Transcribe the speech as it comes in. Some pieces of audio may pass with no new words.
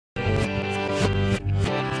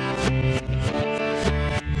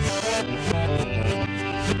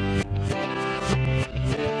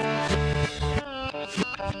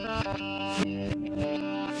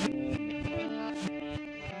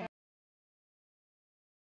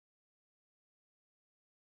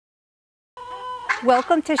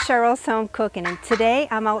Welcome to Cheryl's Home Cooking, and today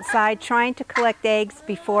I'm outside trying to collect eggs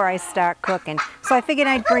before I start cooking. So I figured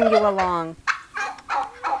I'd bring you along.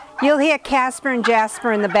 You'll hear Casper and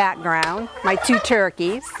Jasper in the background, my two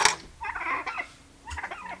turkeys.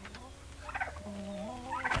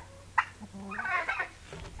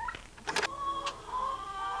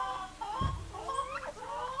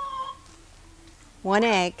 One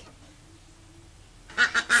egg.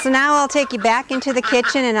 So now I'll take you back into the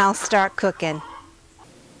kitchen and I'll start cooking.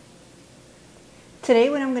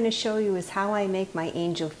 Today what I'm going to show you is how I make my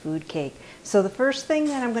angel food cake. So the first thing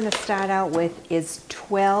that I'm going to start out with is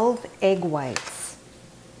 12 egg whites.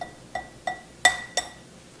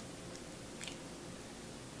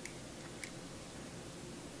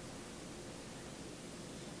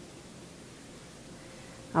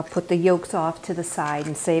 I'll put the yolks off to the side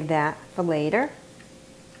and save that for later.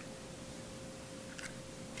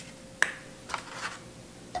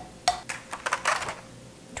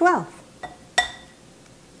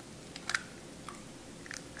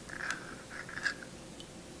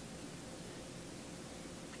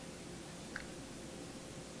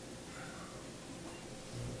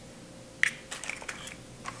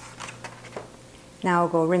 Now I'll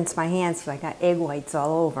go rinse my hands because I got egg whites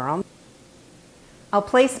all over them. I'll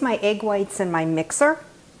place my egg whites in my mixer.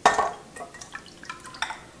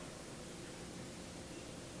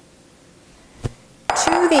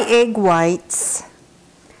 To the egg whites,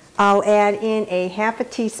 I'll add in a half a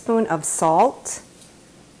teaspoon of salt.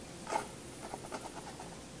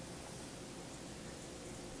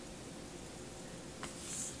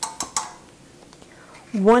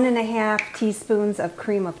 One and a half teaspoons of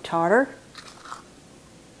cream of tartar.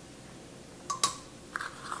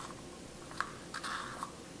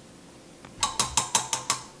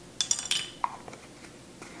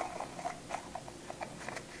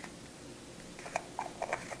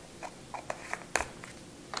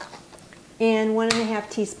 And 1.5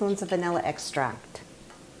 teaspoons of vanilla extract.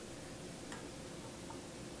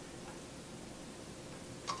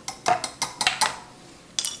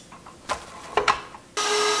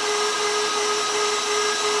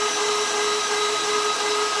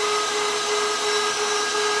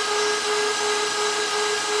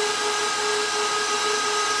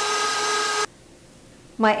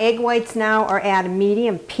 My egg whites now are at a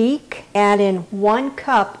medium peak. Add in 1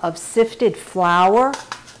 cup of sifted flour.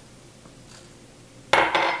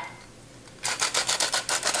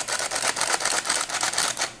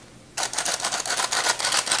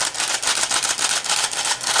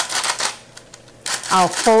 I'll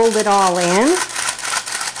fold it all in.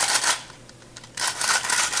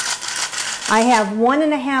 I have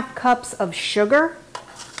 1.5 cups of sugar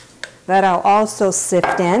that I'll also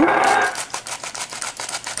sift in.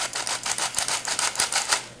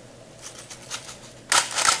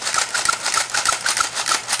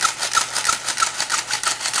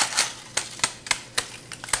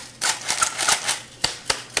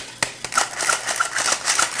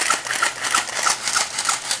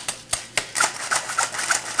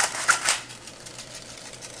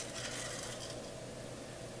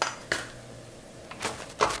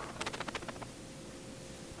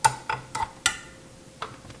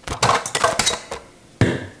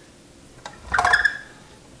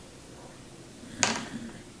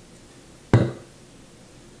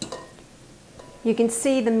 You can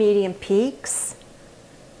see the medium peaks.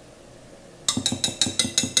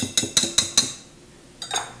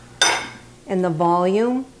 And the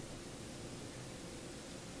volume.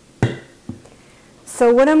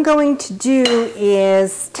 So what I'm going to do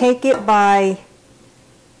is take it by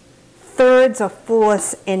thirds or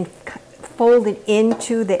fourths and fold it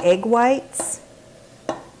into the egg whites.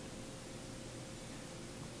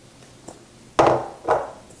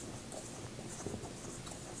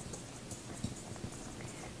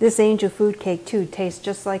 This angel food cake too tastes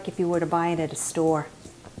just like if you were to buy it at a store.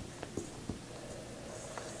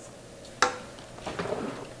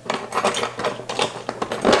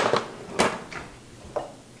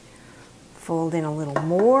 Fold in a little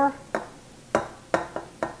more.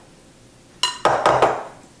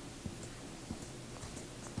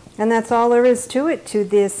 And that's all there is to it, to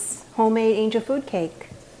this homemade angel food cake.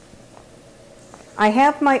 I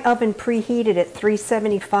have my oven preheated at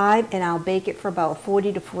 375 and I'll bake it for about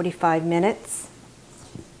 40 to 45 minutes.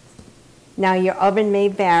 Now your oven may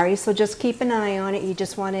vary, so just keep an eye on it. You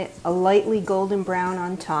just want it a lightly golden brown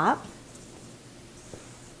on top.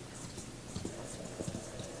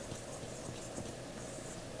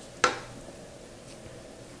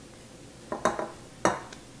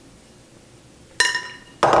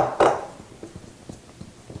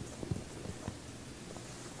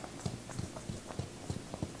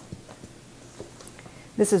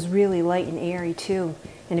 This is really light and airy too.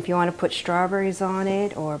 And if you want to put strawberries on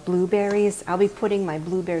it or blueberries, I'll be putting my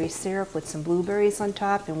blueberry syrup with some blueberries on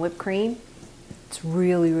top and whipped cream. It's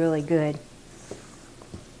really, really good.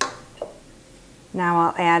 Now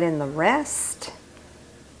I'll add in the rest.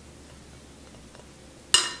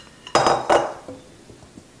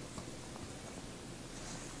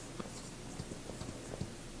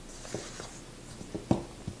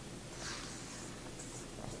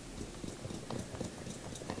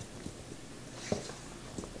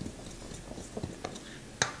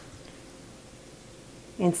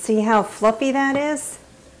 And see how fluffy that is?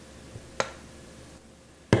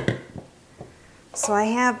 So I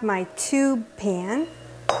have my tube pan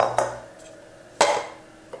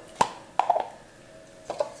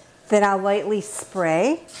that I'll lightly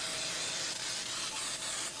spray.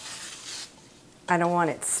 I don't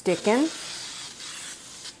want it sticking.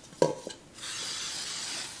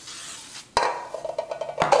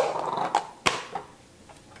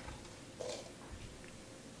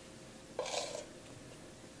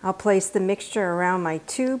 I'll place the mixture around my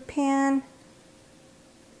tube pan.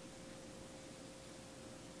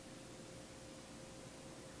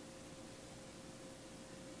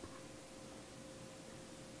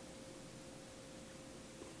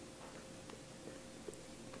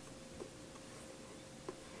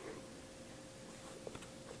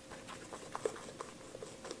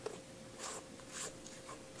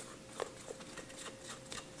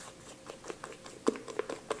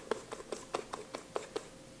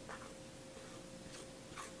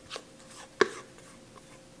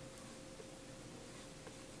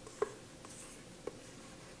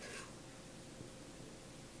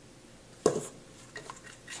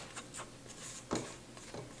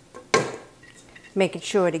 Making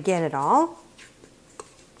sure to get it all.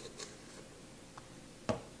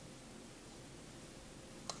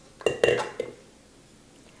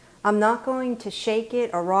 I'm not going to shake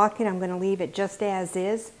it or rock it. I'm going to leave it just as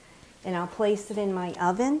is, and I'll place it in my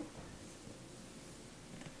oven.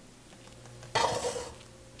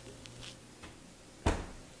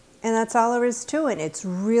 And that's all there is to it. It's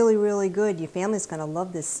really, really good. Your family's going to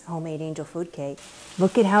love this homemade angel food cake.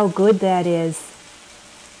 Look at how good that is.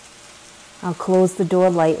 I'll close the door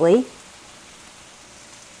lightly.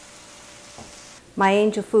 My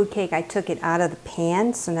angel food cake, I took it out of the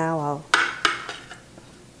pan, so now I'll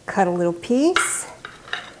cut a little piece.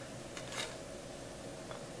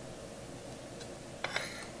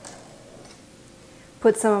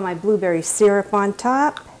 Put some of my blueberry syrup on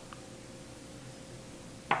top.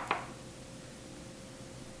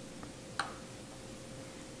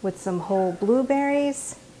 With some whole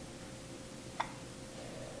blueberries.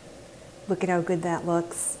 Look at how good that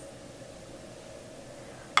looks.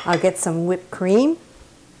 I'll get some whipped cream.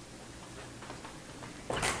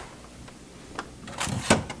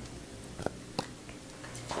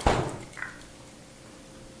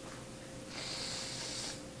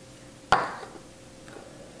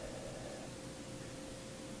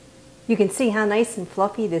 You can see how nice and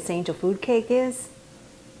fluffy this angel food cake is.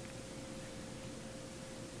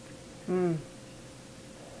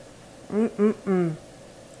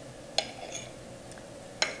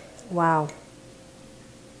 Wow.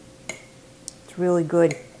 It's really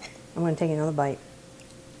good. I'm going to take another bite.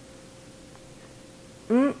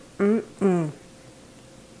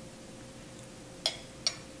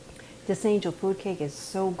 This angel food cake is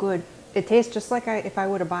so good. It tastes just like if I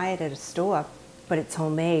were to buy it at a store, but it's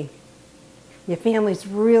homemade. Your family's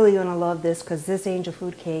really going to love this because this angel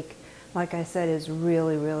food cake, like I said, is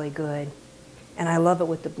really, really good. And I love it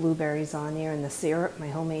with the blueberries on there and the syrup, my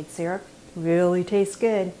homemade syrup. Really tastes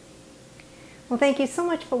good. Well, thank you so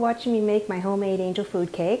much for watching me make my homemade angel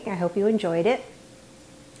food cake. I hope you enjoyed it.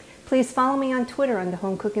 Please follow me on Twitter under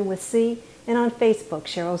Home Cooking with C and on Facebook,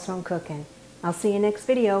 Cheryl's Home Cooking. I'll see you next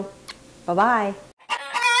video. Bye-bye.